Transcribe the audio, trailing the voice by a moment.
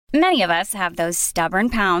Many of us have those stubborn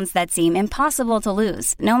pounds that seem impossible to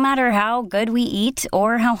lose, no matter how good we eat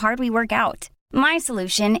or how hard we work out. My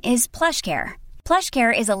solution is PlushCare.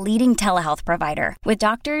 PlushCare is a leading telehealth provider with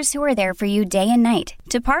doctors who are there for you day and night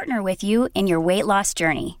to partner with you in your weight loss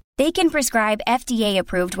journey. They can prescribe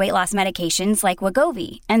FDA-approved weight loss medications like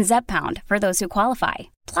Wegovy and Zepbound for those who qualify.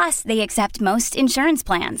 Plus, they accept most insurance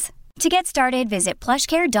plans. To get started, visit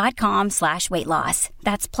plushcare.com/weightloss.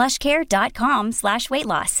 That's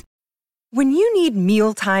plushcare.com/weightloss. When you need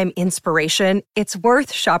mealtime inspiration, it's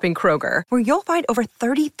worth shopping Kroger, where you'll find over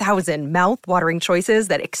 30,000 mouth-watering choices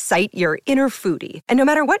that excite your inner foodie. And no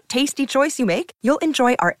matter what tasty choice you make, you'll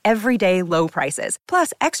enjoy our everyday low prices,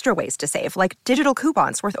 plus extra ways to save, like digital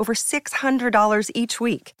coupons worth over $600 each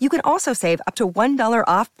week. You can also save up to $1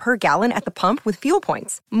 off per gallon at the pump with fuel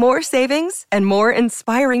points. More savings and more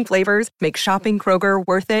inspiring flavors make shopping Kroger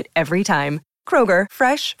worth it every time. Kroger,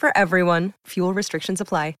 fresh for everyone. Fuel restrictions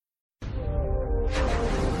apply.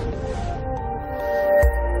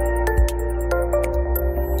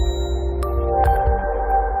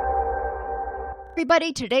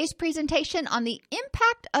 Everybody, today's presentation on the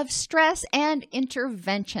impact of stress and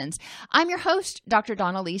interventions. I'm your host, Dr.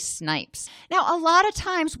 Dawn-Elise Snipes. Now, a lot of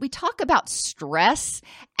times we talk about stress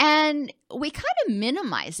and we kind of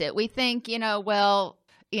minimize it. We think,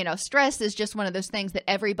 stress is just one of those things that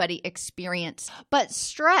everybody experiences. But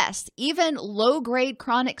stress, even low-grade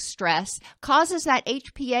chronic stress, causes that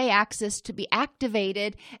HPA axis to be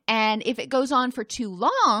activated. And if it goes on for too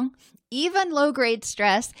long, even low-grade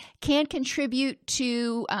stress can contribute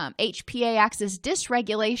to HPA axis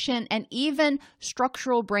dysregulation and even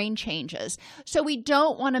structural brain changes. So we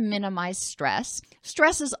don't want to minimize stress.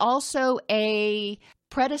 Stress is also a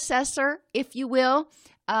predecessor, if you will,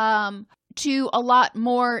 to a lot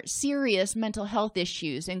more serious mental health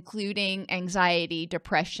issues, including anxiety,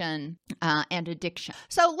 depression, and addiction.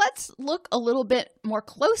 So let's look a little bit more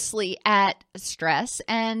closely at stress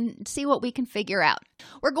and see what we can figure out.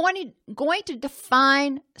 We're going to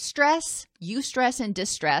define stress, eustress, and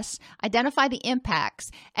distress, identify the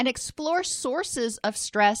impacts, and explore sources of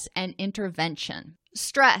stress and intervention.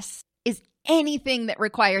 Stress is anything that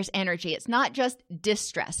requires energy. It's not just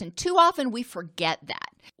distress, and too often we forget that.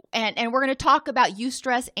 And we're going to talk about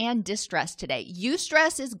eustress and distress today.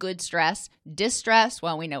 Eustress is good stress. Distress,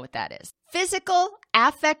 well, we know what that is. Physical,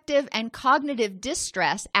 affective, and cognitive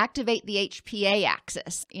distress activate the HPA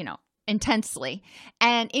axis, intensely,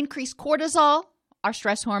 and increase cortisol, our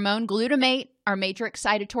stress hormone, glutamate, our major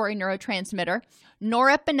excitatory neurotransmitter,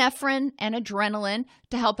 norepinephrine and adrenaline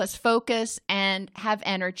to help us focus and have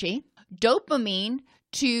energy, dopamine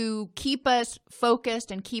to keep us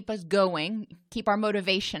focused and keep us going, keep our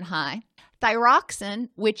motivation high. Thyroxine,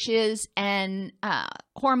 which is an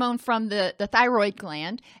hormone from the thyroid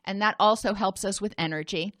gland, and that also helps us with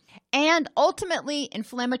energy. And ultimately,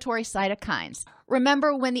 inflammatory cytokines.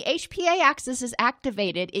 Remember, when the HPA axis is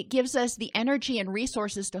activated, it gives us the energy and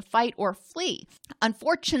resources to fight or flee.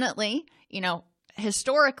 Unfortunately,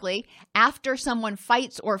 historically, after someone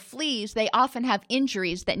fights or flees, they often have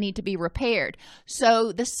injuries that need to be repaired.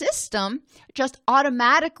 So the system just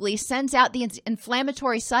automatically sends out the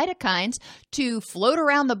inflammatory cytokines to float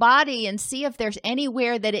around the body and see if there's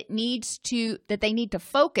anywhere that they need to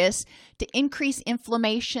focus to increase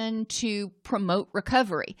inflammation to promote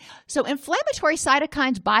recovery. So inflammatory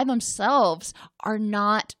cytokines by themselves are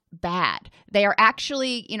not bad. They are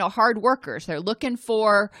actually, hard workers. They're looking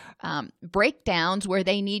for breakdowns where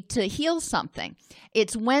they need to heal something.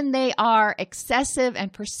 It's when they are excessive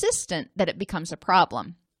and persistent that it becomes a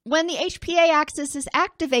problem. When the HPA axis is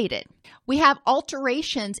activated, we have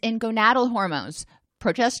alterations in gonadal hormones,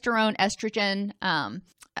 progesterone, estrogen,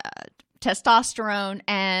 testosterone,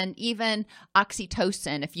 and even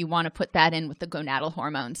oxytocin, if you want to put that in with the gonadal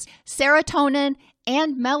hormones. Serotonin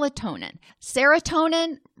and melatonin.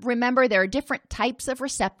 Serotonin, remember, there are different types of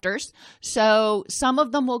receptors. So some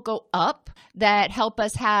of them will go up that help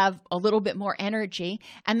us have a little bit more energy.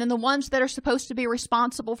 And then the ones that are supposed to be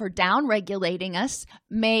responsible for down-regulating us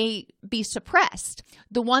may be suppressed.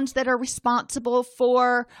 The ones that are responsible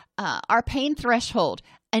for our pain threshold,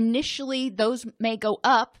 initially, those may go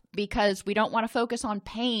up because we don't want to focus on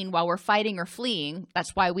pain while we're fighting or fleeing.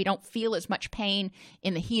 That's why we don't feel as much pain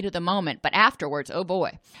in the heat of the moment. But afterwards, oh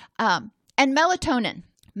boy. And melatonin.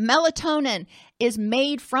 Melatonin is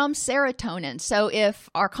made from serotonin. So if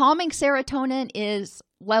our calming serotonin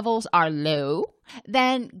levels are low,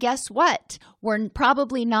 then guess what? We're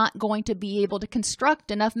probably not going to be able to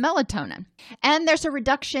construct enough melatonin. And there's a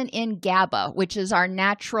reduction in GABA, which is our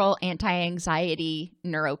natural anti-anxiety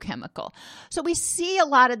neurochemical. So we see a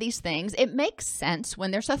lot of these things. It makes sense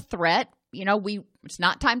when there's a threat. We It's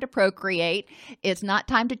not time to procreate. It's not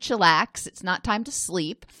time to chillax. It's not time to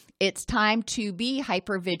sleep. It's time to be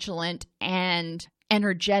hypervigilant and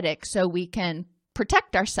energetic so we can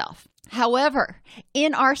protect ourselves. However,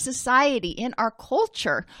 in our society, in our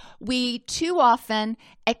culture, we too often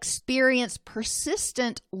experience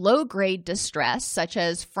persistent low-grade distress, such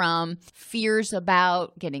as from fears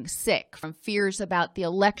about getting sick, from fears about the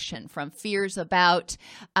election, from fears about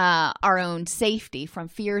our own safety, from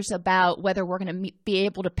fears about whether we're going to be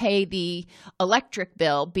able to pay the electric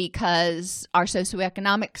bill because our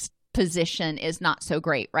socioeconomic position is not so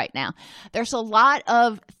great right now. There's a lot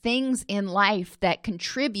of things in life that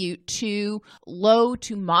contribute to low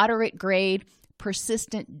to moderate grade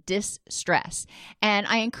persistent distress. And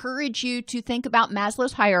I encourage you to think about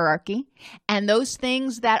Maslow's hierarchy, and those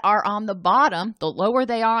things that are on the bottom, the lower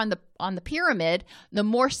they are on the pyramid, the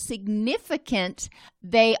more significant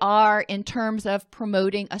they are in terms of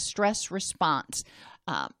promoting a stress response.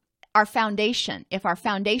 Our foundation, if our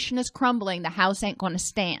foundation is crumbling, the house ain't going to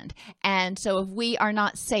stand. And so if we are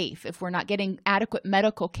not safe, if we're not getting adequate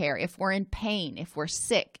medical care, if we're in pain, if we're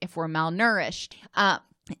sick, if we're malnourished,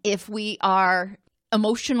 if we are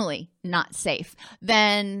emotionally not safe,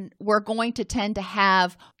 then we're going to tend to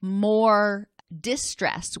have more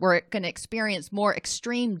distress. We're going to experience more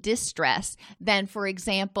extreme distress than, for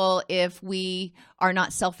example, if we are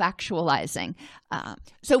not self-actualizing.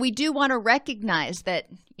 So we do want to recognize that,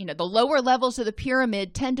 the lower levels of the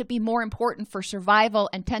pyramid tend to be more important for survival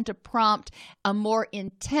and tend to prompt a more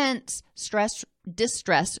intense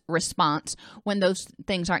distress response when those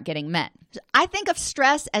things aren't getting met. I think of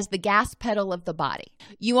stress as the gas pedal of the body.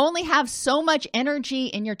 You only have so much energy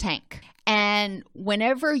in your tank. And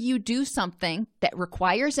whenever you do something that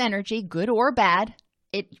requires energy, good or bad,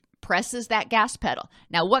 it presses that gas pedal.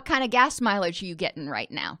 Now, what kind of gas mileage are you getting right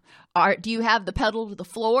now? Do you have the pedal to the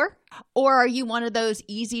floor? Or are you one of those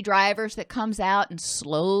easy drivers that comes out and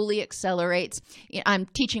slowly accelerates? I'm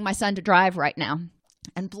teaching my son to drive right now.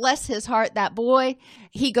 And bless his heart, that boy,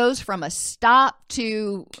 he goes from a stop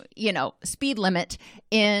to, speed limit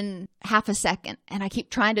in half a second. And I keep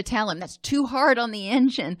trying to tell him that's too hard on the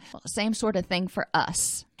engine. Well, same sort of thing for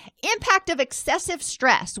us. Impact of excessive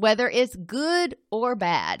stress, whether it's good or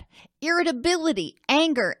bad. Irritability,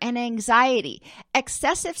 anger, and anxiety.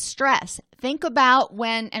 Excessive stress. Think about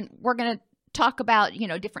and we're going to talk about,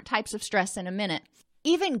 different types of stress in a minute.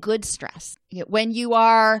 Even good stress. When you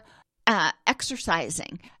are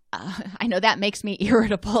exercising. I know that makes me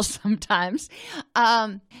irritable sometimes.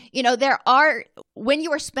 When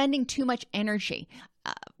you are spending too much energy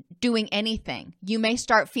doing anything, you may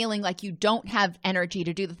start feeling like you don't have energy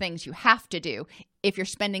to do the things you have to do if you're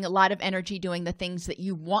spending a lot of energy doing the things that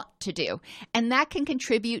you want to do. And that can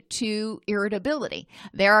contribute to irritability.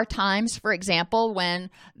 There are times, for example, when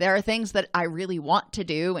there are things that I really want to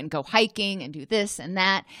do and go hiking and do this and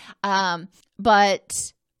that,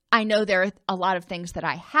 but I know there are a lot of things that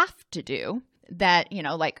I have to do that,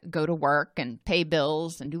 like go to work and pay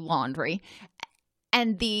bills and do laundry.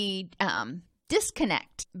 And the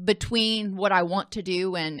disconnect between what I want to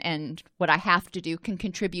do and what I have to do can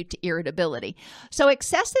contribute to irritability. So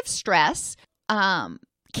excessive stress can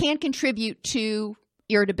contribute to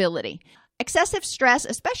irritability. Excessive stress,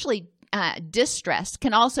 especially distress,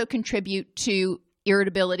 can also contribute to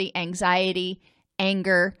irritability, anxiety,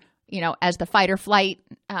 anger, as the fight or flight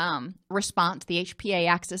response, the HPA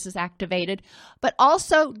axis is activated, but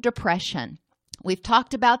also depression. We've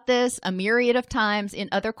talked about this a myriad of times in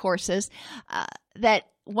other courses, that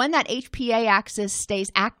when that HPA axis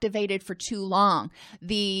stays activated for too long,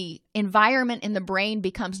 the environment in the brain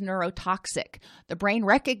becomes neurotoxic. The brain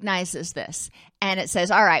recognizes this and it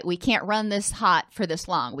says, all right, we can't run this hot for this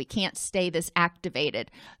long. We can't stay this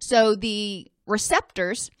activated. So the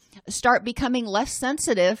receptors start becoming less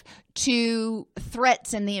sensitive to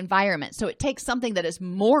threats in the environment. So it takes something that is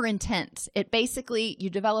more intense. You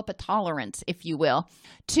develop a tolerance, if you will,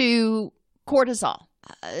 to cortisol.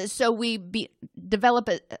 So we develop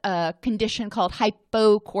a condition called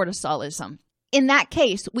hypocortisolism. In that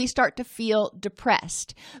case, we start to feel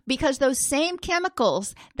depressed because those same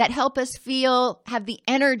chemicals that help us have the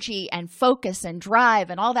energy and focus and drive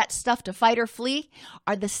and all that stuff to fight or flee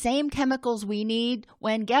are the same chemicals we need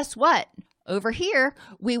when, guess what? Over here,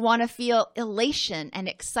 we want to feel elation and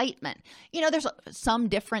excitement. There's some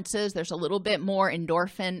differences. There's a little bit more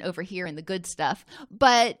endorphin over here in the good stuff,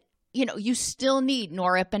 but you still need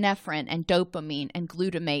norepinephrine and dopamine and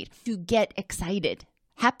glutamate to get excited.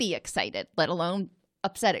 Happy excited, let alone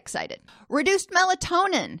upset excited. Reduced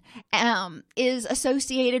melatonin is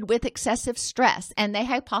associated with excessive stress, and they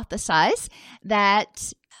hypothesize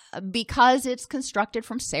that because it's constructed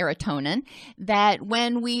from serotonin, that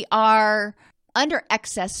when we are under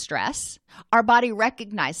excess stress, our body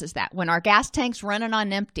recognizes that. When our gas tank's running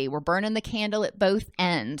on empty, we're burning the candle at both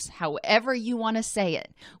ends, however you want to say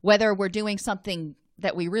it, whether we're doing something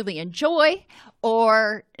that we really enjoy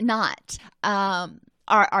or not.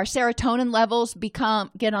 Our serotonin levels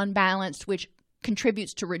get unbalanced, which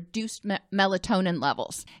contributes to reduced melatonin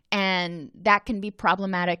levels. And that can be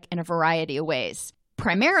problematic in a variety of ways,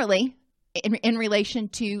 primarily in relation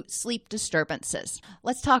to sleep disturbances.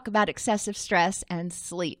 Let's talk about excessive stress and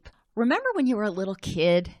sleep. Remember when you were a little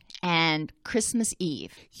kid and Christmas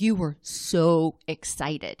Eve, you were so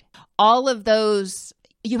excited. All of those,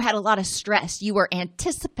 you had a lot of stress. You were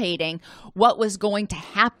anticipating what was going to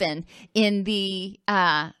happen in the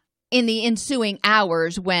ensuing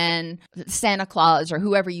hours when Santa Claus or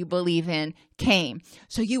whoever you believe in came.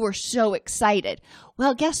 So you were so excited.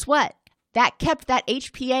 Well, guess what? That kept that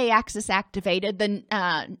HPA axis activated, the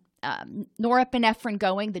norepinephrine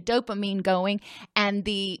going, the dopamine going, and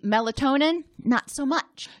the melatonin, not so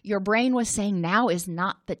much. Your brain was saying now is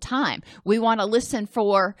not the time. We want to listen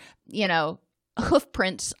for, hoof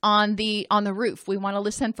prints on the roof. We want to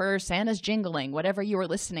listen for Santa's jingling, whatever you were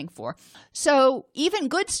listening for. So even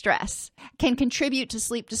good stress can contribute to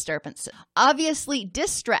sleep disturbances. Obviously,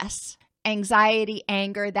 distress, anxiety,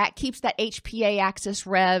 anger, that keeps that HPA axis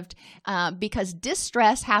revved because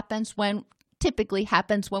distress typically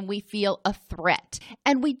happens when we feel a threat.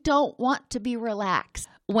 And we don't want to be relaxed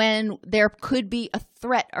when there could be a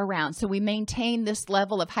threat around. So we maintain this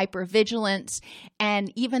level of hypervigilance.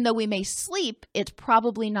 And even though we may sleep, it's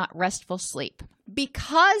probably not restful sleep.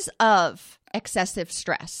 Because of excessive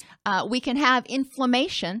stress, we can have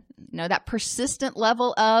inflammation, that persistent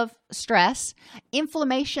level of stress,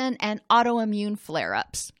 inflammation and autoimmune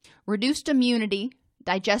flare-ups, reduced immunity,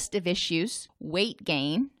 digestive issues, weight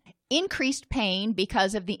gain, increased pain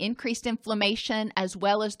because of the increased inflammation as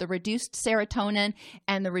well as the reduced serotonin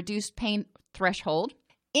and the reduced pain threshold.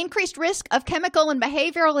 Increased risk of chemical and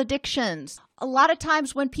behavioral addictions. A lot of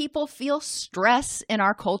times when people feel stress in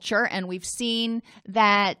our culture, and we've seen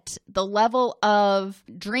that the level of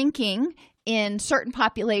drinking in certain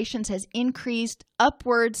populations has increased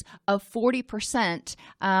upwards of 40%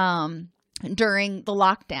 during the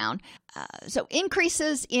lockdown. So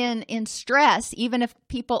increases in stress, even if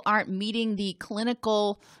people aren't meeting the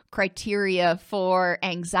clinical criteria for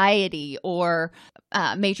anxiety or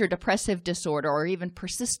major depressive disorder or even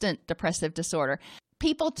persistent depressive disorder,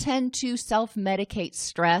 people tend to self-medicate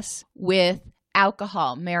stress with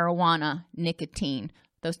alcohol, marijuana, nicotine.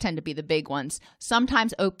 Those tend to be the big ones.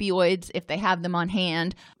 Sometimes opioids, if they have them on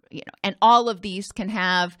hand, and all of these can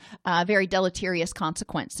have very deleterious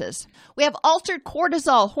consequences. We have altered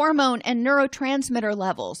cortisol, hormone, and neurotransmitter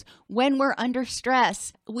levels. When we're under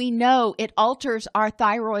stress, we know it alters our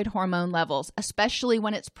thyroid hormone levels, especially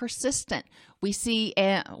when it's persistent. We see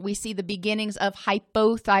the beginnings of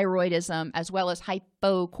hypothyroidism as well as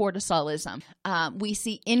hypocortisolism. We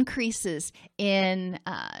see increases in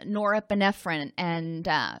norepinephrine and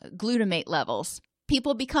glutamate levels.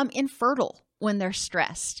 People become infertile when they're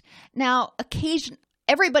stressed. Now,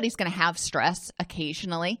 everybody's going to have stress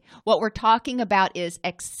occasionally. What we're talking about is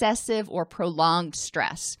excessive or prolonged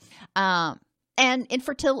stress. And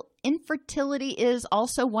infertility is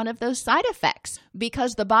also one of those side effects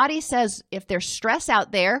because the body says if there's stress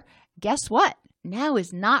out there, guess what? Now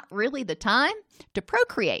is not really the time to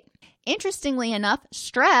procreate. Interestingly enough,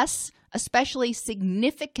 stress, especially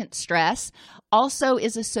significant stress, also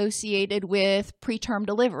is associated with preterm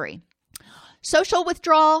delivery. Social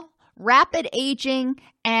withdrawal, rapid aging,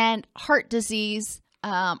 and heart disease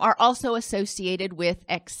are also associated with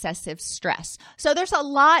excessive stress. So there's a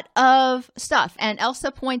lot of stuff. And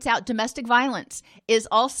Elsa points out domestic violence is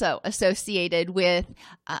also associated with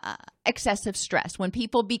excessive stress. When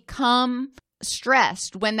people become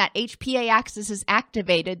stressed, when that HPA axis is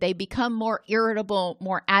activated, they become more irritable,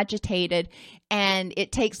 more agitated, and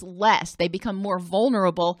it takes less. They become more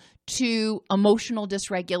vulnerable to emotional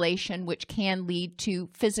dysregulation, which can lead to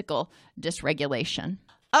physical dysregulation.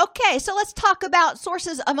 Okay, so let's talk about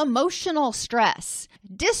sources of emotional stress.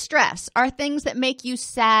 Distress are things that make you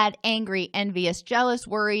sad, angry, envious, jealous,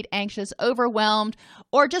 worried, anxious, overwhelmed,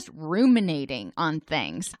 or just ruminating on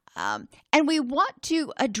things. And we want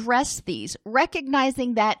to address these,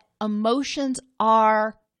 recognizing that emotions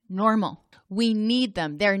are normal. We need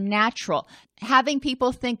them. They're natural. Having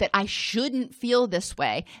people think that I shouldn't feel this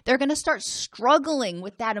way, they're going to start struggling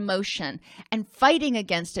with that emotion and fighting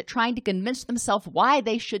against it, trying to convince themselves why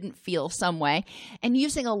they shouldn't feel some way, and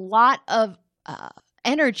using a lot of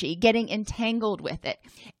energy getting entangled with it.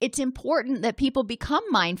 It's important that people become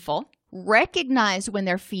mindful, recognize when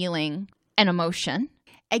they're feeling an emotion,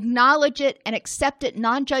 acknowledge it and accept it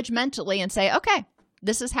non-judgmentally and say, okay,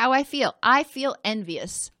 this is how I feel. I feel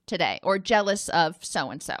envious today or jealous of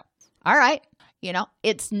so-and-so. All right.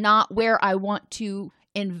 It's not where I want to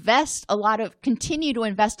continue to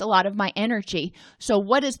invest a lot of my energy. So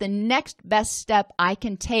what is the next best step I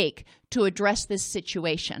can take to address this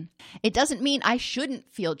situation? It doesn't mean I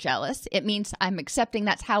shouldn't feel jealous. It means I'm accepting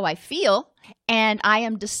that's how I feel. And I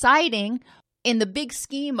am deciding in the big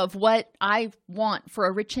scheme of what I want for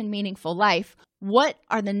a rich and meaningful life, what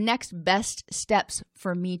are the next best steps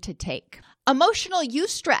for me to take? Emotional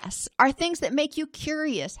eustress are things that make you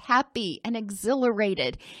curious, happy, and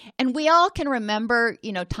exhilarated. And we all can remember,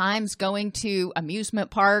 times going to amusement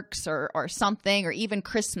parks or something, or even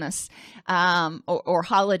Christmas or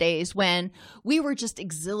holidays when we were just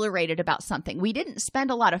exhilarated about something. We didn't spend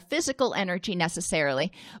a lot of physical energy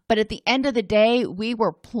necessarily, but at the end of the day, we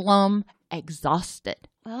were plumb exhausted.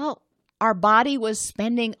 Well, our body was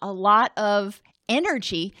spending a lot of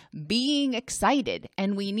energy being excited,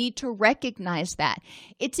 and we need to recognize that.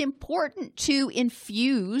 It's important to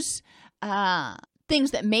infuse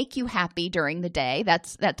things that make you happy during the day.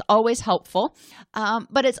 That's always helpful.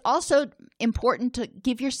 But it's also important to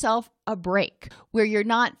give yourself a break where you're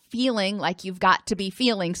not feeling like you've got to be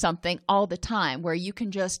feeling something all the time, where you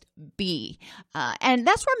can just be. And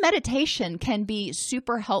that's where meditation can be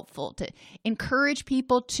super helpful to encourage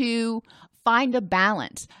people to find a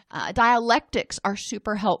balance. Dialectics are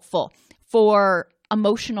super helpful for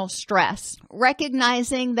emotional stress,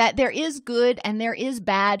 recognizing that there is good and there is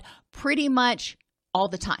bad pretty much all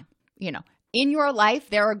the time. In your life,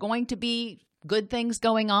 there are going to be good things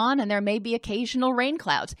going on, and there may be occasional rain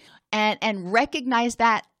clouds. And recognizing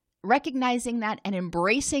that and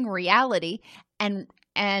embracing reality and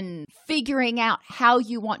figuring out how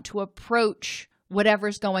you want to approach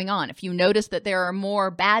whatever's going on. If you notice that there are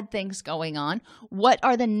more bad things going on, what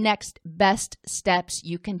are the next best steps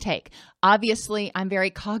you can take? Obviously, I'm very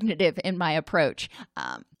cognitive in my approach,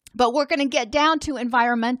 but we're going to get down to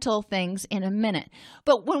environmental things in a minute.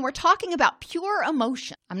 But when we're talking about pure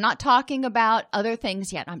emotion, I'm not talking about other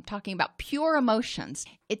things yet. I'm talking about pure emotions.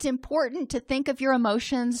 It's important to think of your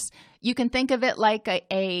emotions. You can think of it like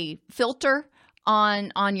a filter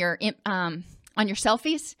on your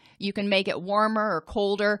selfies. You can make it warmer or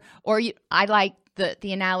colder, I like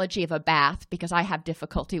the analogy of a bath because I have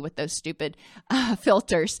difficulty with those stupid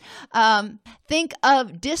filters. Think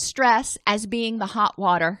of distress as being the hot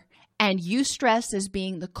water and eustress as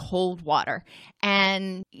being the cold water.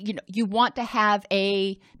 And you want to have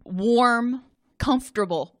a warm,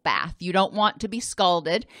 comfortable bath. You don't want to be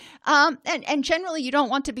scalded. And generally you don't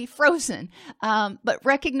want to be frozen. But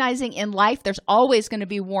recognizing in life, there's always going to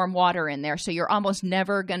be warm water in there. So you're almost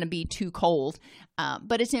never going to be too cold.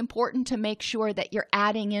 But it's important to make sure that you're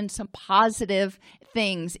adding in some positive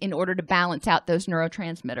things in order to balance out those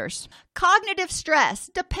neurotransmitters. Cognitive stress,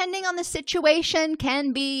 depending on the situation,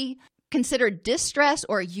 can be considered distress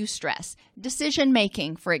or eustress. Decision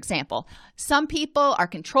making, for example. Some people are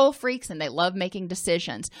control freaks and they love making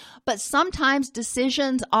decisions, but sometimes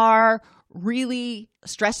decisions are really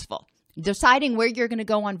stressful. Deciding where you're going to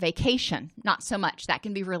go on vacation, not so much. That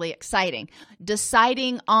can be really exciting.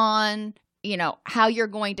 Deciding on, how you're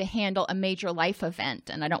going to handle a major life event.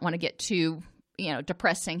 And I don't want to get too,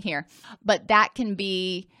 depressing here, but that can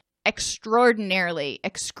be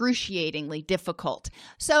excruciatingly difficult.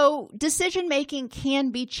 So decision-making can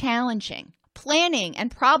be challenging. Planning and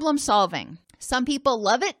problem solving. Some people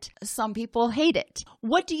love it. Some people hate it.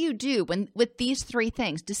 What do you do with these three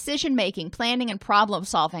things? Decision-making, planning, and problem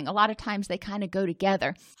solving. A lot of times they kind of go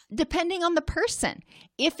together. Depending on the person.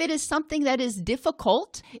 If it is something that is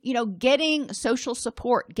difficult, getting social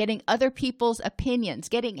support, getting other people's opinions,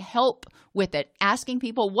 getting help with it, asking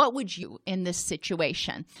people, what would you in this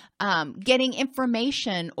situation? Getting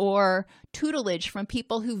information or tutelage from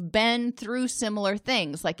people who've been through similar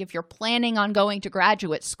things. Like if you're planning on going to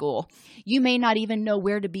graduate school, you may not even know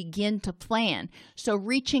where to begin to plan. So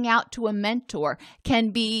reaching out to a mentor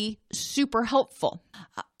can be super helpful.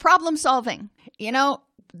 Problem solving,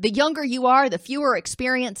 the younger you are, the fewer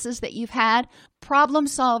experiences that you've had. Problem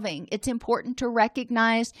solving, it's important to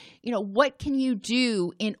recognize, what can you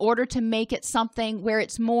do in order to make it something where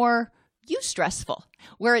it's more eustressful,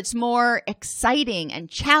 where it's more exciting and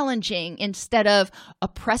challenging instead of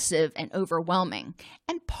oppressive and overwhelming.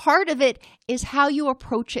 And part of it is how you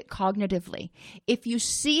approach it cognitively. If you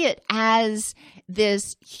see it as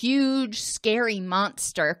this huge, scary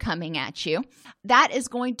monster coming at you, that is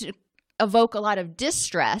going to evoke a lot of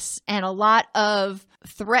distress and a lot of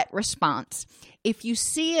threat response. If you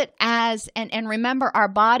see it as, and remember, our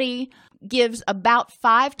body gives about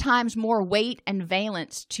 5 times more weight and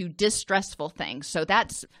valence to distressful things. So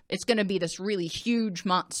it's going to be this really huge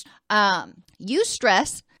monster.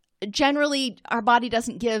 Eustress, generally our body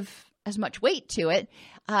doesn't give as much weight to it.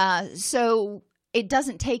 So it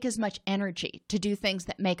doesn't take as much energy to do things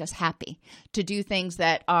that make us happy, to do things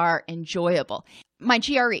that are enjoyable. My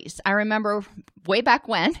GREs, I remember way back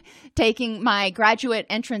when taking my graduate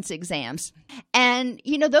entrance exams. And,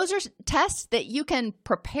 those are tests that you can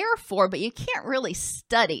prepare for, but you can't really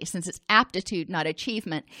study since it's aptitude, not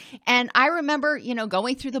achievement. And I remember,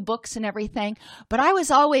 going through the books and everything, but I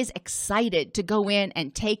was always excited to go in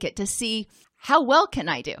and take it to see how well can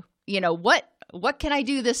I do? What can I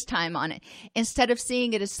do this time on it? Instead of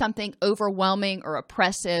seeing it as something overwhelming or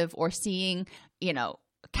oppressive or seeing,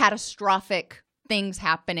 catastrophic things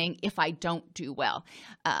happening if I don't do well.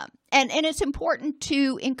 And it's important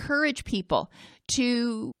to encourage people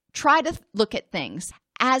to try to look at things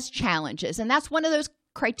as challenges. And that's one of those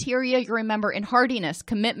criteria you remember in hardiness: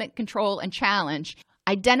 commitment, control, and challenge.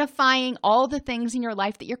 Identifying all the things in your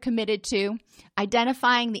life that you're committed to,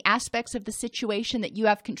 identifying the aspects of the situation that you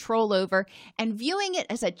have control over, and viewing it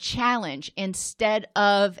as a challenge instead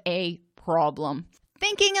of a problem.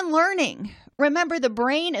 Thinking and learning. Remember, the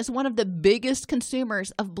brain is one of the biggest consumers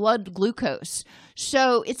of blood glucose.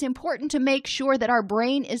 So it's important to make sure that our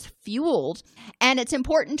brain is fueled. And it's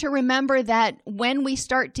important to remember that when we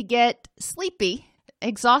start to get sleepy,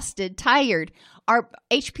 exhausted, tired, our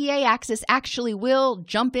HPA axis actually will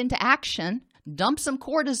jump into action, dump some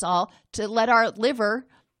cortisol to let our liver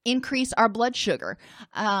increase our blood sugar.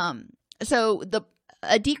 So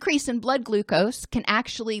a decrease in blood glucose can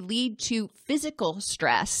actually lead to physical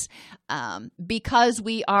stress because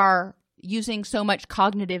we are using so much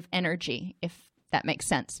cognitive energy, if that makes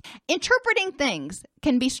sense. Interpreting things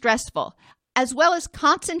can be stressful, as well as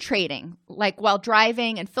concentrating, like while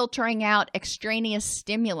driving and filtering out extraneous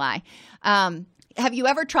stimuli. Have you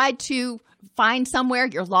ever tried to find somewhere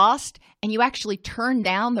you're lost and you actually turn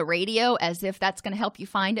down the radio as if that's going to help you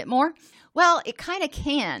find it more? Well, it kind of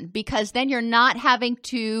can, because then you're not having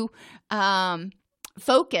to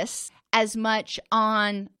focus as much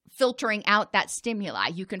on filtering out that stimuli.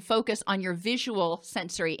 You can focus on your visual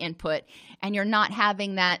sensory input, and you're not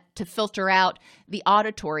having that to filter out the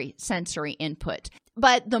auditory sensory input.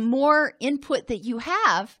 But the more input that you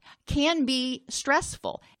have can be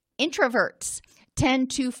stressful. Introverts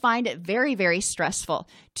tend to find it very, very stressful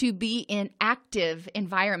to be in active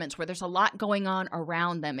environments where there's a lot going on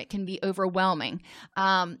around them. It can be overwhelming.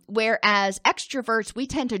 Whereas extroverts, we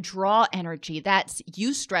tend to draw energy. That's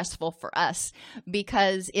eustressful for us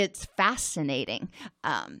because it's fascinating.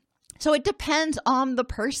 So it depends on the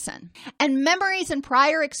person. And memories and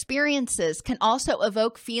prior experiences can also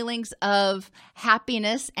evoke feelings of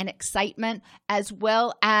happiness and excitement, as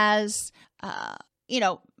well as,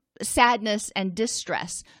 sadness and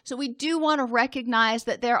distress. So we do want to recognize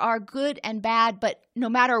that there are good and bad, but no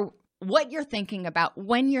matter what you're thinking about,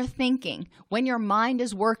 when you're thinking, when your mind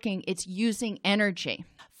is working, it's using energy.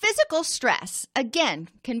 Physical stress, again,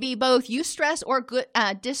 can be both eustress or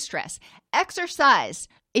distress. Exercise.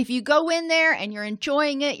 If you go in there and you're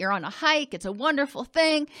enjoying it, you're on a hike, it's a wonderful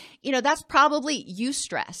thing, that's probably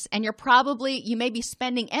eustress. And you may be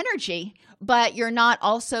spending energy, but you're not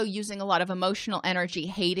also using a lot of emotional energy,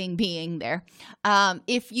 hating being there. I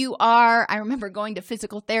remember going to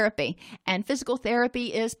physical therapy, and physical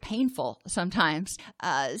therapy is painful sometimes.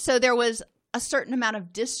 So there was a certain amount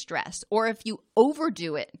of distress, or if you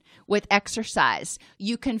overdo it with exercise,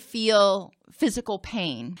 you can feel physical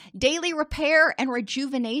pain. Daily repair and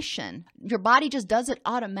rejuvenation. Your body just does it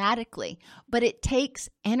automatically, but it takes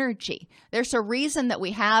energy. There's a reason that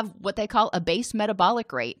we have what they call a base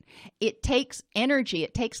metabolic rate. It takes energy.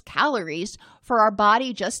 It takes calories for our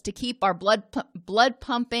body just to keep our blood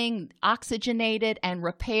pumping, oxygenated, and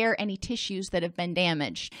repair any tissues that have been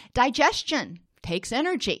damaged. Digestion takes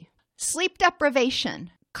energy. Sleep deprivation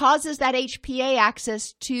causes that HPA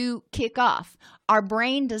axis to kick off. Our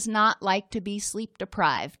brain does not like to be sleep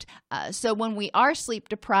deprived. So when we are sleep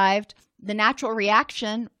deprived, the natural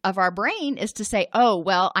reaction of our brain is to say, oh,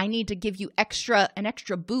 well, I need to give you an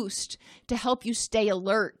extra boost to help you stay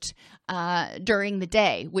alert during the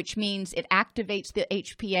day, which means it activates the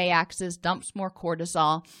HPA axis, dumps more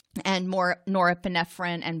cortisol and more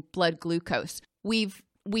norepinephrine and blood glucose.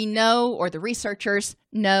 We know, or the researchers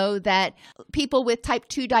know, that people with type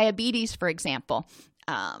 2 diabetes, for example,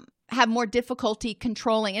 have more difficulty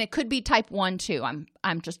controlling, and it could be type 1 too.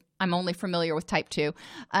 I'm only familiar with type 2.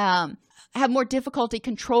 Have more difficulty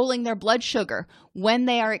controlling their blood sugar when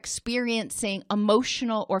they are experiencing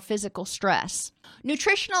emotional or physical stress.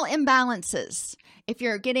 Nutritional imbalances. If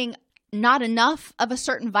you're getting not enough of a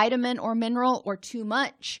certain vitamin or mineral or too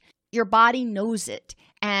much, your body knows it.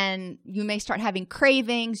 And you may start having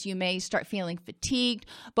cravings, you may start feeling fatigued.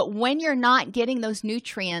 But when you're not getting those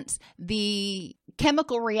nutrients, the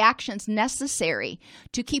chemical reactions necessary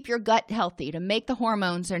to keep your gut healthy, to make the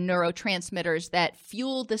hormones or neurotransmitters that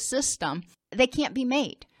fuel the system, they can't be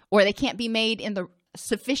made, or they can't be made in the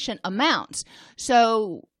sufficient amounts.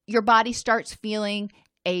 So your body starts feeling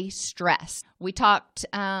a stress. We talked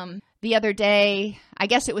the other day, I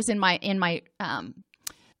guess it was in my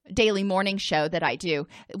daily morning show that I do,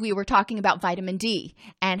 we were talking about vitamin D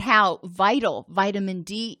and how vital vitamin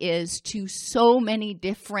D is to so many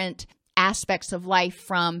different aspects of life,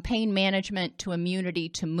 from pain management to immunity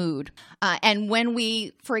to mood. And when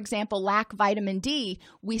we, for example, lack vitamin D,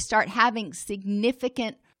 we start having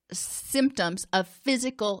significant symptoms of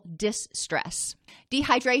physical distress.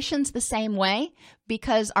 Dehydration's the same way,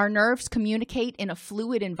 because our nerves communicate in a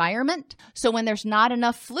fluid environment. So when there's not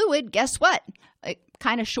enough fluid, guess what? It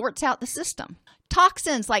kind of shorts out the system.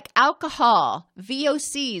 Toxins like alcohol,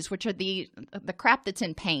 VOCs, which are the crap that's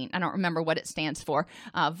in paint. I don't remember what it stands for.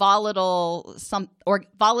 Volatile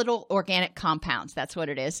organic compounds. That's what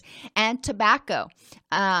it is. And tobacco,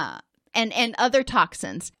 and other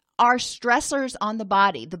toxins are stressors on the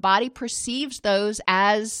body. The body perceives those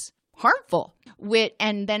as harmful,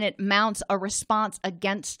 and then it mounts a response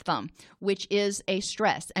against them, which is a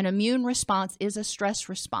stress. An immune response is a stress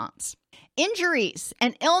response. Injuries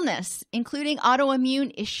and illness, including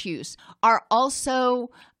autoimmune issues, are also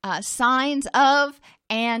signs of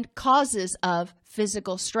and causes of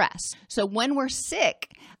physical stress. So when we're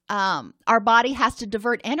sick, our body has to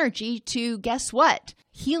divert energy to, guess what?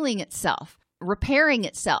 Healing itself, repairing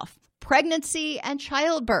itself. Pregnancy and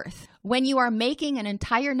childbirth. When you are making an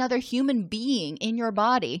entire another human being in your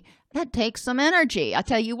body, that takes some energy, I'll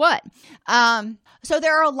tell you what. So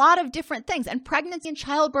there are a lot of different things, and pregnancy and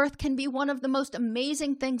childbirth can be one of the most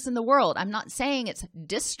amazing things in the world. I'm not saying it's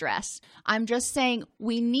distress. I'm just saying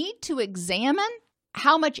we need to examine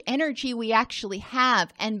how much energy we actually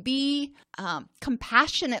have and be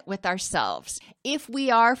compassionate with ourselves. If we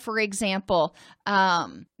are, for example,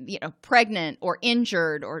 pregnant or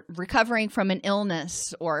injured or recovering from an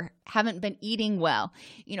illness or haven't been eating well,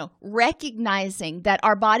 recognizing that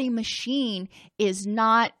our body machine is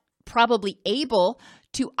not probably able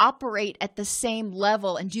to operate at the same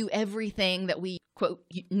level and do everything that we, quote,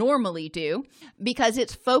 normally do, because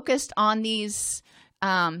it's focused on these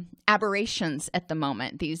aberrations at the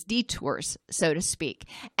moment, these detours, so to speak,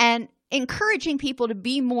 and encouraging people to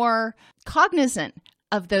be more cognizant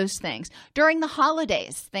of those things. During the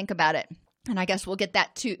holidays, think about it. And I guess we'll get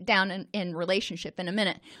that down in relationship in a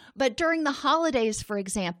minute. But during the holidays, for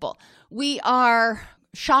example, we are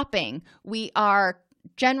shopping. We are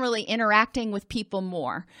generally interacting with people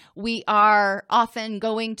more. We are often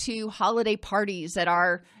going to holiday parties at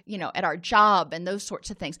our job and those sorts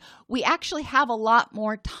of things. We actually have a lot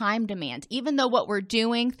more time demand. Even though what we're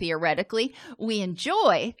doing, theoretically, we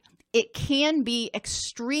enjoy, it can be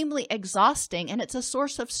extremely exhausting, and it's a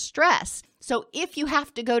source of stress. So if you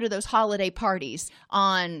have to go to those holiday parties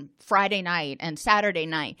on Friday night and Saturday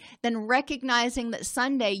night, then recognizing that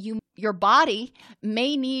Sunday your body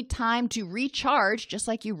may need time to recharge, just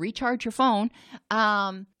like you recharge your phone,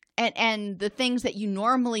 and the things that you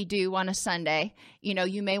normally do on a Sunday,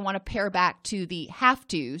 you may want to pare back to the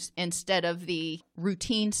have-tos instead of the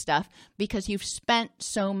routine stuff, because you've spent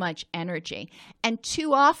so much energy. And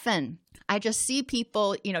too often, I just see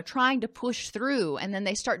people, trying to push through, and then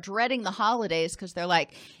they start dreading the holidays because they're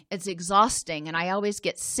like, it's exhausting and I always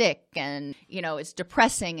get sick, and, it's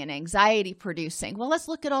depressing and anxiety producing. Well, let's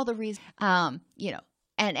look at all the reasons,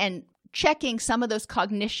 and checking some of those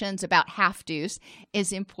cognitions about have-tos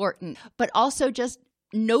is important, but also just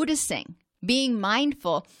noticing, being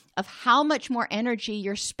mindful of how much more energy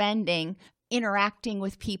you're spending interacting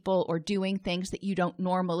with people or doing things that you don't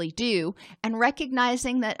normally do, and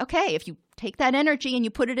recognizing that, okay, if you take that energy and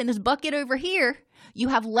you put it in this bucket over here, you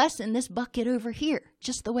have less in this bucket over here,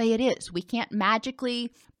 just the way it is. We can't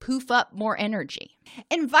magically poof up more energy.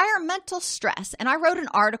 Environmental stress. And I wrote an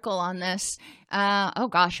article on this,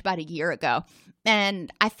 about a year ago.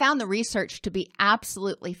 And I found the research to be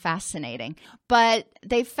absolutely fascinating. But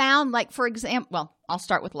they found, for example, I'll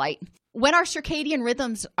start with light. When our circadian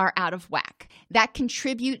rhythms are out of whack, that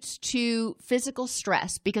contributes to physical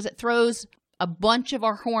stress because it throws a bunch of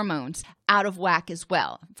our hormones out of whack as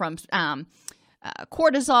well, from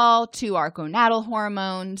cortisol to our gonadal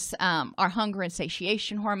hormones, our hunger and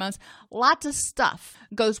satiation hormones. Lots of stuff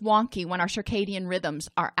goes wonky when our circadian rhythms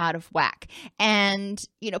are out of whack. And,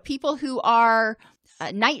 people who are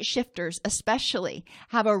night shifters especially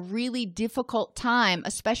have a really difficult time,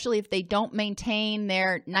 especially if they don't maintain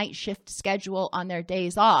their night shift schedule on their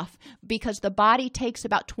days off, because the body takes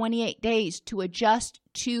about 28 days to adjust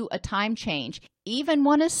to a time change, even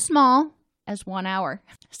one as small as 1 hour.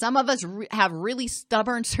 Some of us have really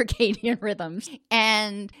stubborn circadian rhythms,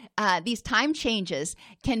 and these time changes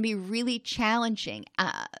can be really challenging.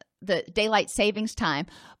 The daylight savings time,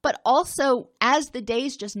 but also as the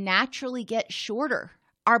days just naturally get shorter,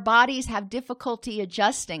 our bodies have difficulty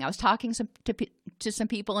adjusting. I was talking to some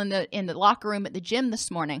people in the locker room at the gym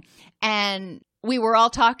this morning, and we were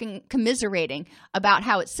all commiserating about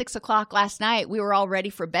how at 6:00 last night, we were all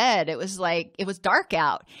ready for bed. It was dark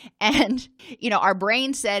out. And, our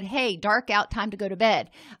brain said, hey, dark out, time to go to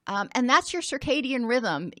bed. And that's your circadian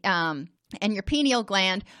rhythm. And your pineal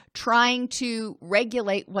gland trying to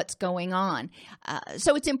regulate what's going on.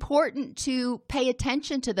 So it's important to pay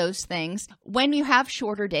attention to those things when you have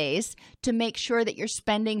shorter days to make sure that you're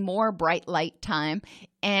spending more bright light time.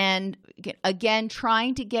 And again,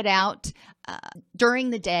 trying to get out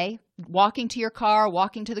during the day, walking to your car,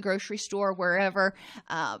 walking to the grocery store, wherever,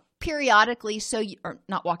 periodically, or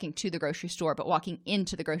not walking to the grocery store, but walking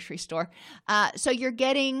into the grocery store. So you're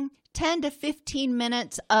getting 10 to 15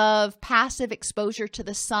 minutes of passive exposure to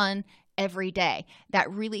the sun every day. That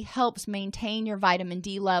really helps maintain your vitamin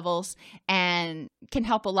D levels and can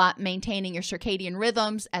help a lot maintaining your circadian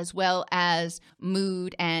rhythms as well as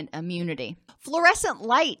mood and immunity. Fluorescent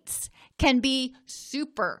lights can be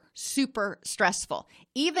super, super stressful.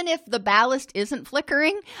 Even if the ballast isn't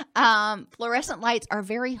flickering, fluorescent lights are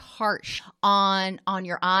very harsh on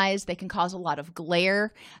your eyes. They can cause a lot of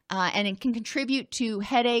glare, and it can contribute to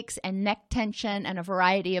headaches and neck tension and a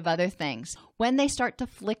variety of other things. When they start to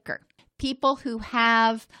flicker, people who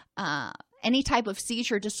have any type of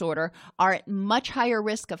seizure disorder are at much higher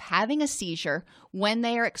risk of having a seizure when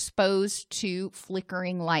they are exposed to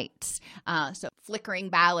flickering lights. So flickering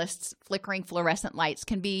ballasts, flickering fluorescent lights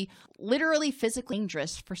can be literally physically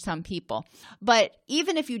dangerous for some people. But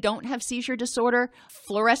even if you don't have seizure disorder,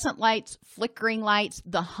 fluorescent lights, flickering lights,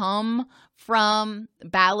 the hum from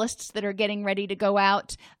ballasts that are getting ready to go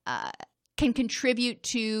out can contribute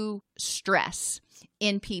to stress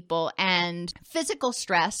in people and physical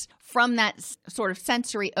stress from that sort of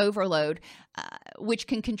sensory overload, which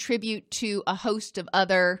can contribute to a host of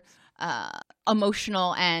other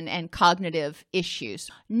emotional and cognitive issues.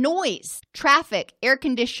 Noise, traffic, air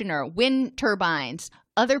conditioner, wind turbines,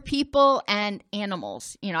 other people and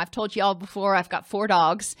animals. I've told you all before, I've got 4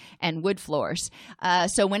 dogs and wood floors.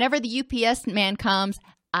 So whenever the UPS man comes,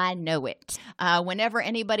 I know it. Whenever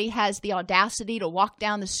anybody has the audacity to walk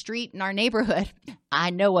down the street in our neighborhood, I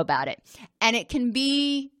know about it. And it can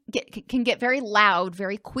get very loud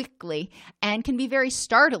very quickly and can be very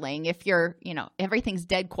startling if everything's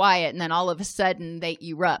dead quiet and then all of a sudden they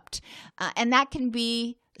erupt. And that can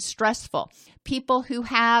be stressful. People who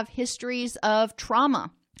have histories of trauma,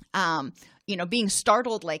 being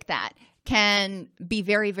startled like that, can be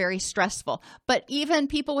very, very stressful. But even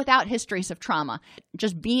people without histories of trauma,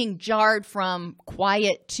 just being jarred from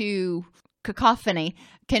quiet to cacophony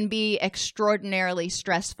can be extraordinarily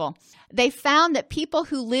stressful. They found that people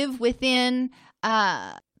who live within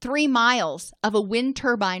 3 miles of a wind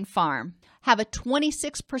turbine farm have a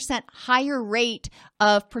 26% higher rate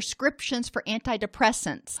of prescriptions for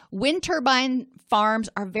antidepressants. Wind turbine farms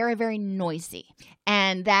are very, very noisy.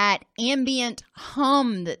 And that ambient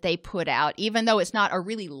hum that they put out, even though it's not a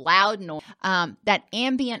really loud noise, that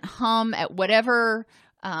ambient hum at whatever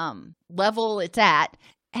level it's at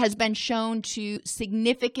has been shown to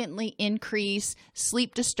significantly increase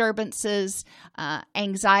sleep disturbances,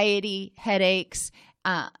 anxiety, headaches,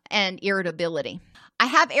 and irritability. I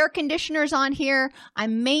have air conditioners on here.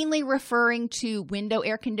 I'm mainly referring to window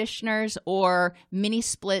air conditioners or mini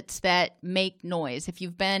splits that make noise. If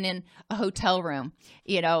you've been in a hotel room,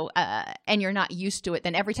 and you're not used to it,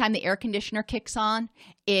 then every time the air conditioner kicks on,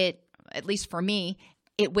 at least for me,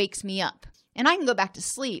 it wakes me up. And I can go back to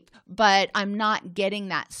sleep, but I'm not getting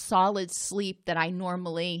that solid sleep that I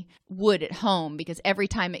normally would at home because every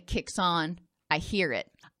time it kicks on, I hear it.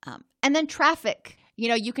 And then traffic.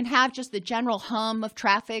 You can have just the general hum of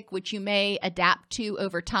traffic, which you may adapt to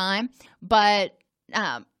over time, but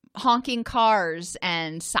honking cars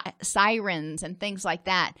and sirens and things like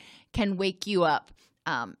that can wake you up.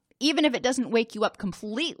 even if it doesn't wake you up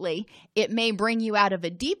completely, it may bring you out of a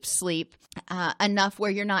deep sleep enough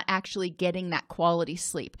where you're not actually getting that quality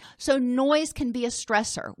sleep. So noise can be a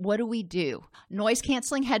stressor. What do? Noise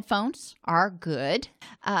canceling headphones are good.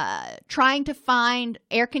 Trying to find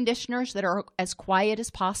air conditioners that are as quiet as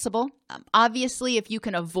possible. Obviously, if you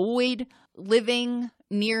can avoid living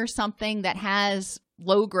near something that has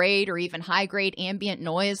low grade or even high grade ambient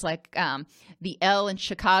noise like the L in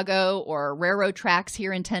Chicago or railroad tracks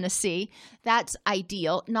here in Tennessee, that's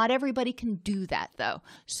ideal. Not everybody can do that though.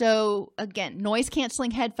 So again, noise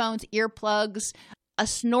canceling headphones, earplugs, a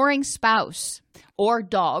snoring spouse or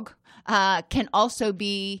dog can also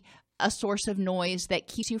be a source of noise that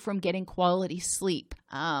keeps you from getting quality sleep.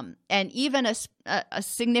 And even a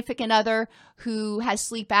significant other who has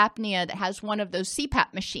sleep apnea that has one of those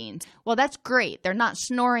CPAP machines. Well, that's great. They're not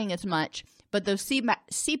snoring as much, but those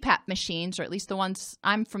CPAP machines, or at least the ones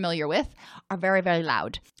I'm familiar with, are very, very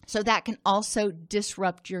loud. So that can also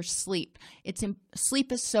disrupt your sleep.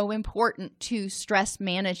 Sleep is so important to stress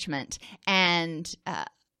management. And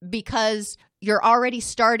because you're already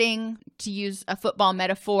starting, to use a football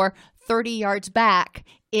metaphor, 30 yards back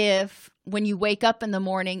if when you wake up in the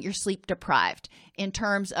morning, you're sleep deprived in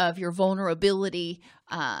terms of your vulnerability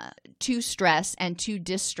to stress and to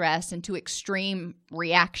distress and to extreme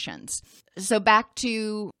reactions. So back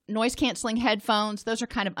to noise canceling headphones, those are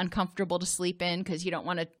kind of uncomfortable to sleep in because you don't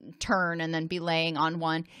want to turn and then be laying on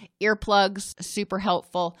one. Earplugs, super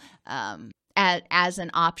helpful as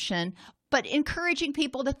an option. But encouraging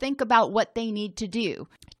people to think about what they need to do.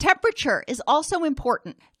 Temperature is also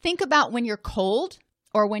important. Think about when you're cold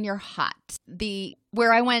or when you're hot.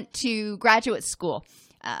 Where I went to graduate school,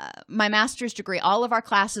 my master's degree, all of our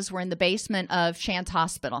classes were in the basement of Shands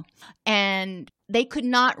Hospital. And they could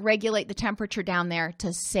not regulate the temperature down there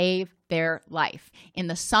to save their life. In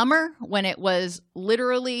the summer, when it was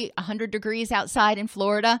literally 100 degrees outside in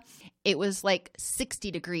Florida, it was like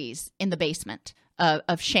 60 degrees in the basement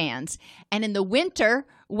of Shands. And in the winter,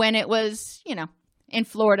 when it was, in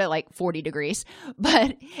Florida, like 40 degrees,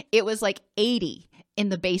 but it was like 80 in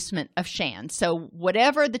the basement of Shands. So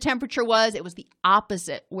whatever the temperature was, it was the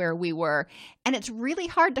opposite where we were. And it's really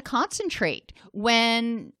hard to concentrate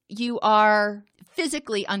when you are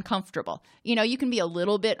physically uncomfortable. You can be a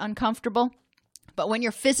little bit uncomfortable, but when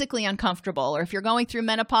you're physically uncomfortable, or if you're going through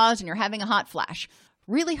menopause and you're having a hot flash,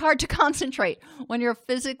 really hard to concentrate when you're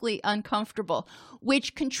physically uncomfortable,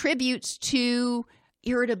 which contributes to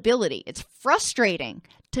irritability. It's frustrating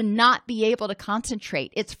to not be able to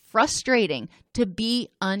concentrate. It's frustrating to be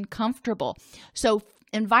uncomfortable. So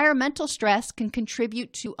environmental stress can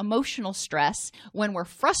contribute to emotional stress. When we're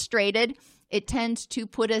frustrated, it tends to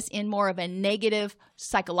put us in more of a negative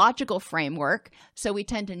psychological framework. So we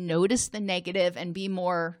tend to notice the negative and be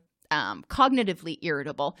more cognitively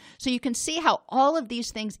irritable. So you can see how all of these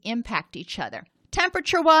things impact each other.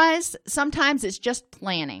 Temperature-wise, sometimes it's just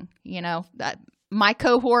planning. My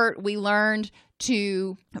cohort, we learned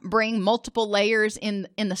to bring multiple layers in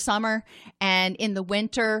the summer, and in the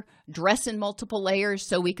winter, dress in multiple layers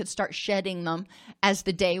so we could start shedding them as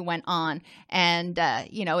the day went on. And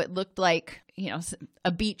it looked like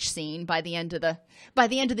a beach scene by the end of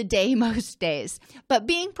the day most days. But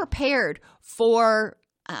being prepared for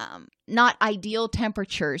not ideal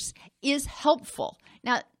temperatures is helpful.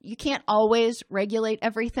 Now, you can't always regulate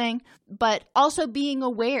everything, but also being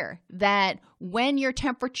aware that when the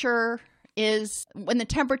temperature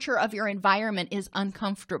of your environment is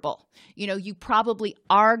uncomfortable, you probably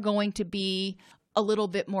are going to be a little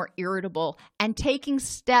bit more irritable, and taking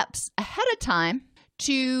steps ahead of time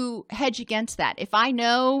to hedge against that. If I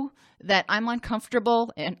know that I'm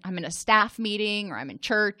uncomfortable and I'm in a staff meeting or I'm in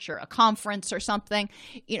church or a conference or something,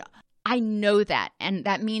 I know that. And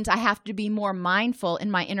that means I have to be more mindful in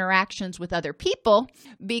my interactions with other people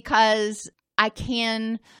because I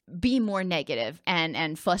can be more negative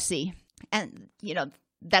and fussy. And,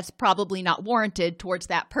 that's probably not warranted towards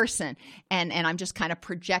that person. And I'm just kind of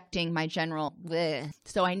projecting my general bleh.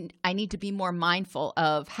 So I need to be more mindful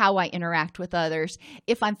of how I interact with others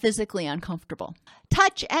if I'm physically uncomfortable.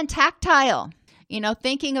 Touch and tactile.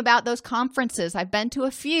 Thinking about those conferences, I've been to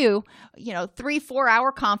a few, 3-4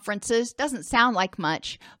 hour conferences, doesn't sound like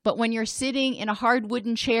much, but when you're sitting in a hard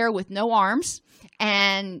wooden chair with no arms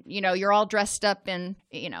and, you're all dressed up in,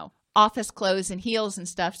 office clothes and heels and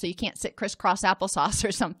stuff, so you can't sit crisscross applesauce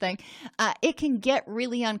or something, it can get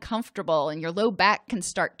really uncomfortable and your low back can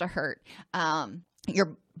start to hurt.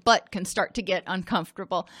 Your butt can start to get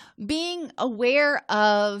uncomfortable. Being aware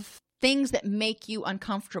of things that make you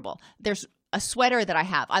uncomfortable. There's a sweater that I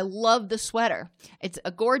have. I love the sweater. It's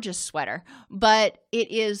a gorgeous sweater, but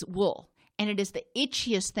it is wool. and it is the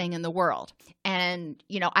itchiest thing in the world. And,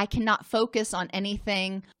 I cannot focus on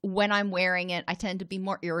anything when I'm wearing it. I tend to be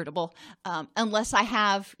more irritable unless I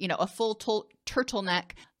have, a full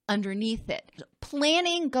turtleneck underneath it.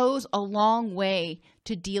 Planning goes a long way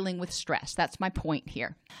to dealing with stress. That's my point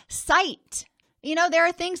here. Sight. There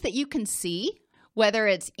are things that you can see, whether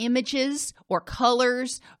it's images or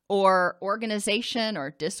colors or organization or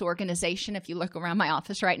disorganization, if you look around my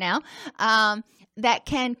office right now, that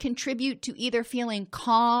can contribute to either feeling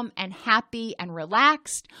calm and happy and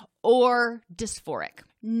relaxed or dysphoric.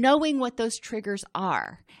 Knowing what those triggers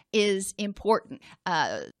are is important.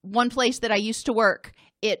 One place that I used to work,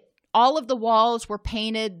 all of the walls were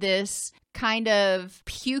painted this kind of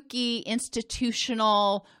pukey,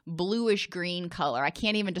 institutional, bluish green color. I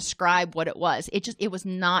can't even describe what it was. It was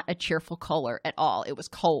not a cheerful color at all. It was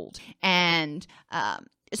cold. And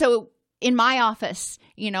so in my office,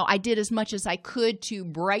 I did as much as I could to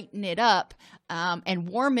brighten it up and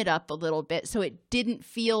warm it up a little bit so it didn't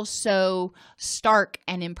feel so stark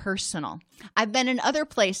and impersonal. I've been in other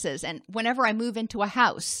places, and whenever I move into a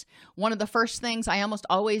house, one of the first things I almost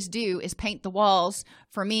always do is paint the walls,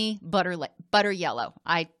 for me, butter yellow.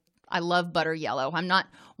 I love butter yellow. I'm not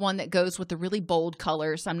one that goes with the really bold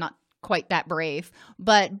colors. I'm not quite that brave,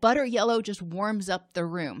 but butter yellow just warms up the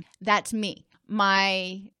room. That's me.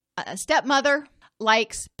 My stepmother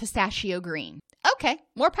likes pistachio green. Okay,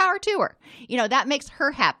 more power to her. That makes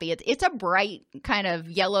her happy. It's a bright kind of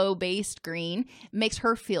yellow-based green, makes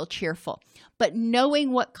her feel cheerful. But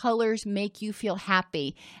knowing what colors make you feel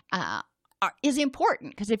happy is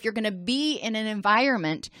important, because if you're going to be in an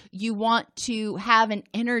environment, you want to have an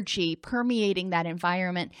energy permeating that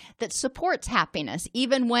environment that supports happiness,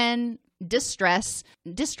 even when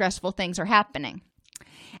distressful things are happening.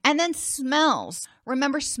 And then smells.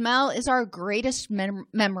 Remember, smell is our greatest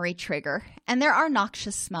memory trigger. And there are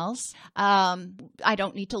noxious smells. I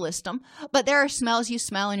don't need to list them. But there are smells you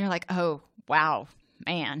smell and you're like, oh, wow,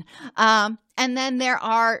 man. And then there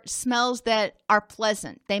are smells that are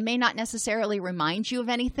pleasant. They may not necessarily remind you of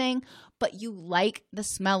anything, but you like the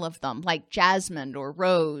smell of them, like jasmine or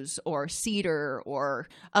rose or cedar or,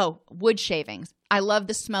 wood shavings. I love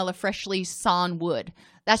the smell of freshly sawn wood.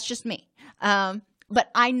 That's just me. But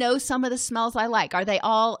I know some of the smells I like. Are they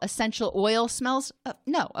all essential oil smells?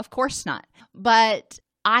 No, of course not. But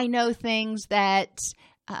I know things that,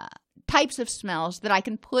 types of smells that I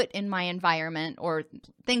can put in my environment or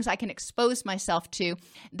things I can expose myself to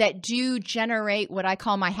that do generate what I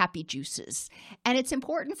call my happy juices. And it's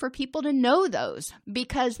important for people to know those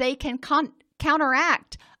because they can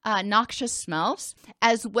counteract noxious smells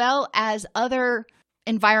as well as other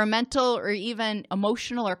environmental or even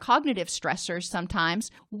emotional or cognitive stressors sometimes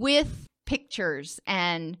with pictures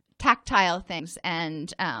and tactile things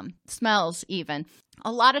and smells even.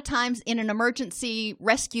 A lot of times in an emergency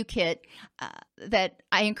rescue kit that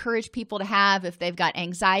I encourage people to have if they've got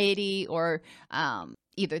anxiety or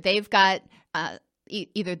either they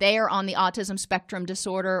are on the autism spectrum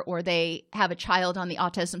disorder or they have a child on the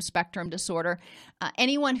autism spectrum disorder.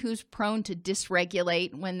 Anyone who's prone to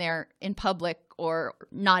dysregulate when they're in public or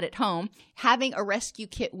not at home, having a rescue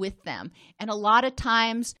kit with them. And a lot of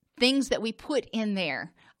times things that we put in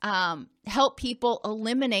there help people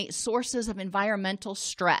eliminate sources of environmental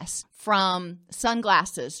stress, from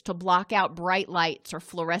sunglasses to block out bright lights or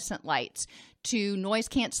fluorescent lights, to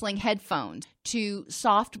noise-canceling headphones, to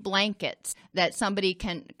soft blankets that somebody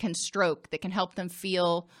can stroke that can help them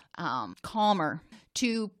feel calmer,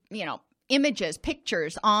 to, images,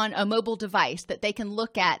 pictures on a mobile device that they can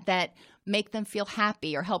look at that make them feel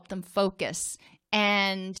happy or help them focus,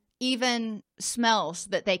 and even smells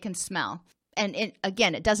that they can smell. And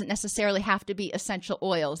it doesn't necessarily have to be essential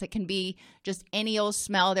oils. It can be just any old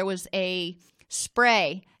smell. There was a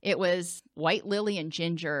spray. It was white lily and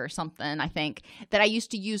ginger or something, I think, that I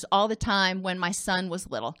used to use all the time when my son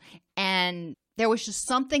was little. And there was just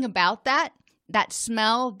something about that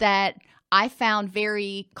smell that I found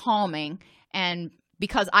very calming. And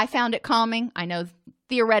because I found it calming, I know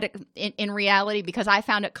in reality, because I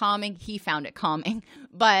found it calming, he found it calming.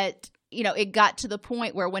 But it got to the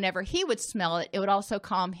point where whenever he would smell it, it would also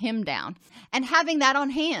calm him down. And having that on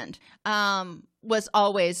hand was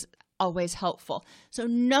always helpful. So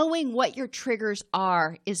knowing what your triggers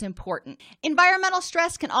are is important. Environmental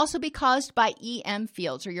stress can also be caused by EM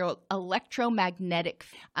fields or your electromagnetic.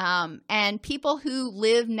 And people who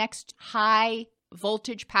live next to high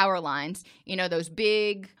voltage power lines, those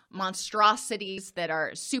big monstrosities that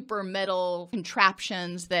are super metal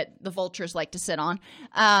contraptions that the vultures like to sit on,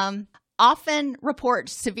 often report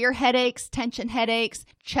severe headaches, tension headaches,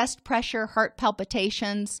 chest pressure, heart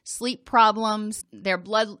palpitations, sleep problems. Their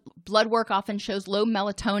blood work often shows low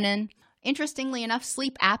melatonin. Interestingly enough,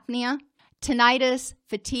 sleep apnea, tinnitus,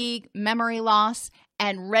 fatigue, memory loss,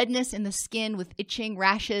 and redness in the skin with itching,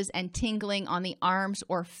 rashes, and tingling on the arms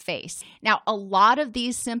or face. Now, a lot of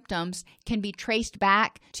these symptoms can be traced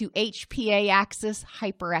back to HPA axis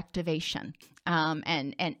hyperactivation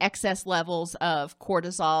and excess levels of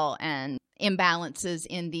cortisol and imbalances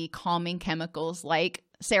in the calming chemicals like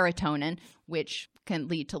serotonin, which can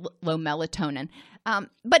lead to low melatonin.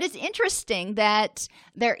 But it's interesting that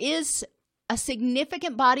there is a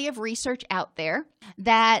significant body of research out there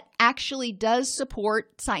that actually does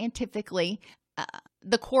support scientifically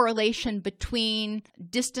the correlation between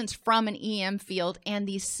distance from an EM field and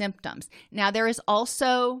these symptoms. Now, there is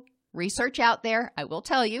also research out there, I will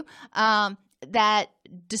tell you, that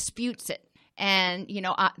disputes it. And,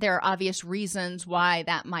 there are obvious reasons why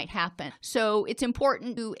that might happen. So it's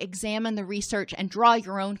important to examine the research and draw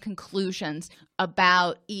your own conclusions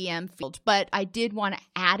about EM fields. But I did want to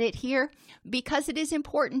add it here because it is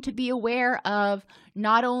important to be aware of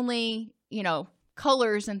not only,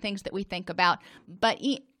 colors and things that we think about, but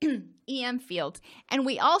EM fields. And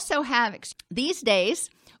we also have, these days,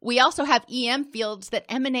 we also have EM fields that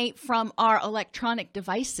emanate from our electronic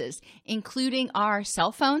devices, including our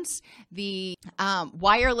cell phones, the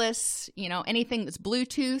wireless, anything that's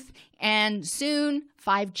Bluetooth, and soon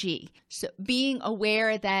 5G. So being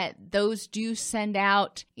aware that those do send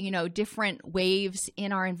out, different waves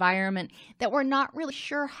in our environment that we're not really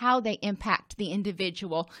sure how they impact the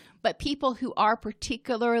individual, but people who are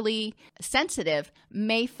particularly sensitive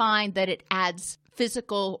may find that it adds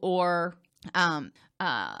physical or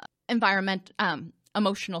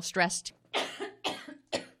emotional stress.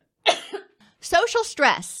 Social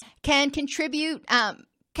stress can contribute,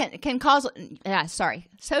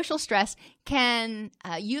 social stress can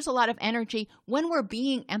use a lot of energy when we're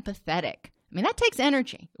being empathetic. I mean, that takes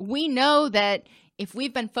energy. We know that if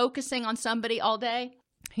we've been focusing on somebody all day,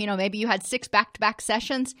 maybe you had 6 back-to-back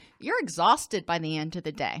sessions, you're exhausted by the end of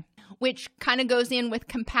the day, which kind of goes in with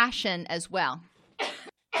compassion as well.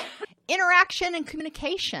 Interaction and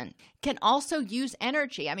communication can also use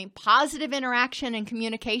energy. I mean, positive interaction and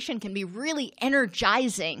communication can be really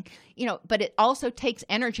energizing, but it also takes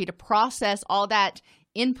energy to process all that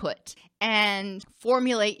input and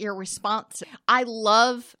formulate your response. I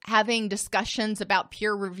love having discussions about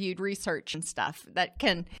peer-reviewed research and stuff that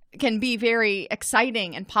can be very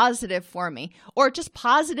exciting and positive for me, or just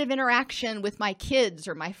positive interaction with my kids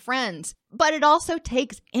or my friends. But it also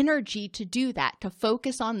takes energy to do that, to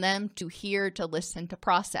focus on them, to hear, to listen, to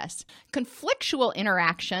process. Conflictual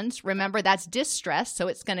interactions, remember that's distress, so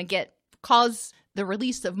it's going to cause the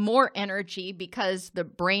release of more energy because the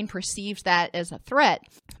brain perceives that as a threat.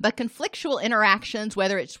 But conflictual interactions,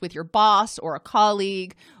 whether it's with your boss or a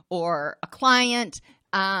colleague or a client,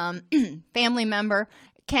 family member,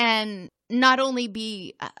 can not only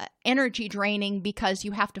be energy draining because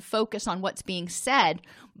you have to focus on what's being said,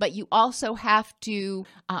 but you also have to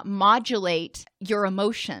modulate your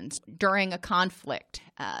emotions during a conflict,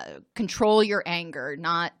 control your anger,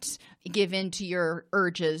 not give in to your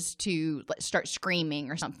urges to start screaming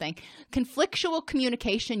or something. Conflictual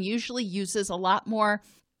communication usually uses a lot more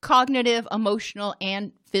cognitive, emotional,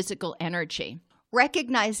 and physical energy.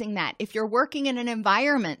 Recognizing that if you're working in an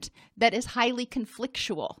environment that is highly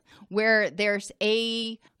conflictual, where there's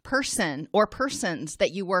a person or persons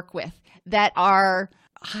that you work with that are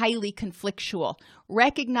highly conflictual,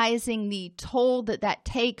 recognizing the toll that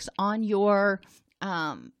takes on your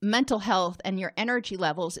mental health and your energy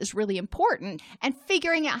levels is really important. And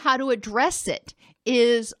figuring out how to address it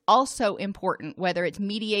is also important, whether it's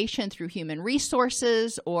mediation through human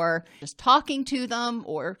resources or just talking to them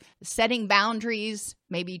or setting boundaries,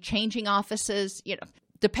 maybe changing offices.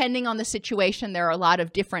 Depending on the situation, there are a lot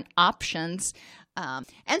of different options.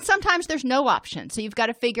 And sometimes there's no option. So you've got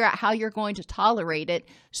to figure out how you're going to tolerate it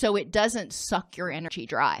so it doesn't suck your energy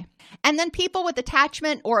dry. And then people with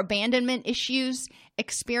attachment or abandonment issues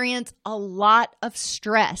experience a lot of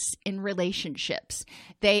stress in relationships.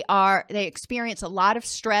 They experience a lot of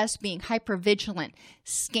stress being hypervigilant,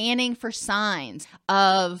 scanning for signs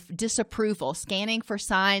of disapproval, scanning for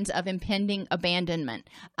signs of impending abandonment,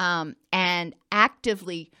 and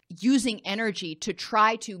actively using energy to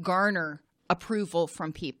try to garner approval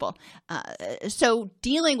from people. So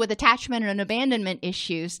dealing with attachment and abandonment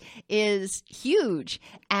issues is huge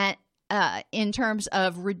in terms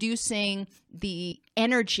of reducing the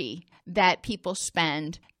energy that people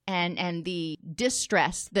spend and the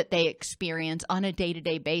distress that they experience on a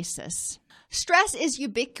day-to-day basis. Stress is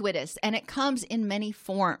ubiquitous and it comes in many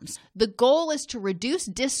forms. The goal is to reduce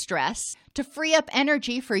distress, to free up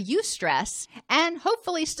energy for eustress, and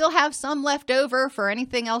hopefully still have some left over for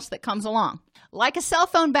anything else that comes along. Like a cell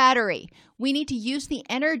phone battery, we need to use the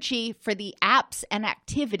energy for the apps and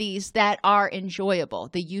activities that are enjoyable,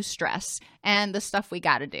 the eustress, and the stuff we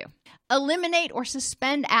got to do. Eliminate or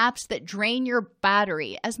suspend apps that drain your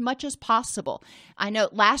battery as much as possible. I know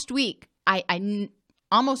last week, I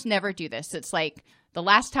almost never do this. It's like the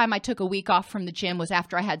last time I took a week off from the gym was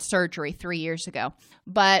after I had surgery 3 years ago.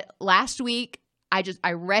 But last week,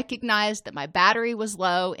 I recognized that my battery was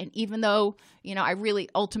low. And even though, I really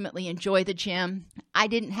ultimately enjoy the gym, I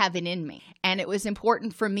didn't have it in me. And it was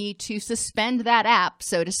important for me to suspend that app,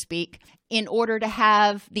 so to speak, in order to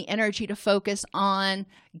have the energy to focus on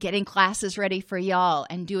getting classes ready for y'all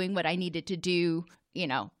and doing what I needed to do,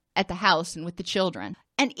 at the house and with the children.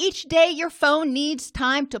 And each day your phone needs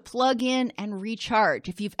time to plug in and recharge.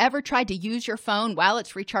 If you've ever tried to use your phone while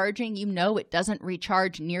it's recharging, you know it doesn't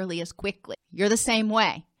recharge nearly as quickly. You're the same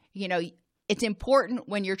way. It's important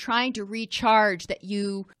when you're trying to recharge that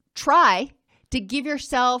you try to give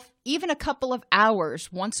yourself even a couple of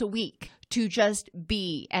hours once a week to just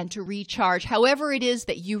be and to recharge, however it is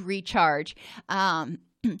that you recharge.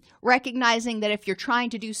 Recognizing that if you're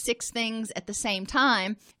trying to do 6 things at the same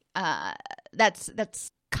time,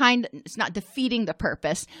 it's not defeating the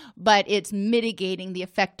purpose, but it's mitigating the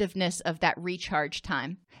effectiveness of that recharge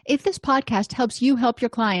time. If this podcast helps you help your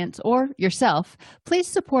clients or yourself, please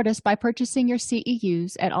support us by purchasing your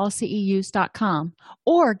CEUs at allceus.com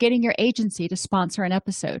or getting your agency to sponsor an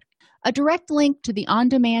episode. A direct link to the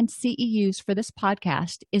on-demand CEUs for this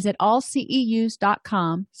podcast is at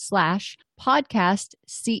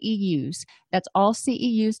allceus.com/podcastceus. That's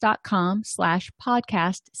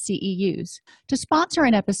allceus.com/podcastceus. To sponsor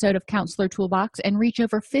an episode of Counselor Toolbox and reach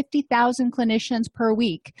over 50,000 clinicians per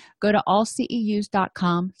week, go to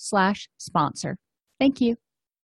allceus.com/sponsor. Thank you.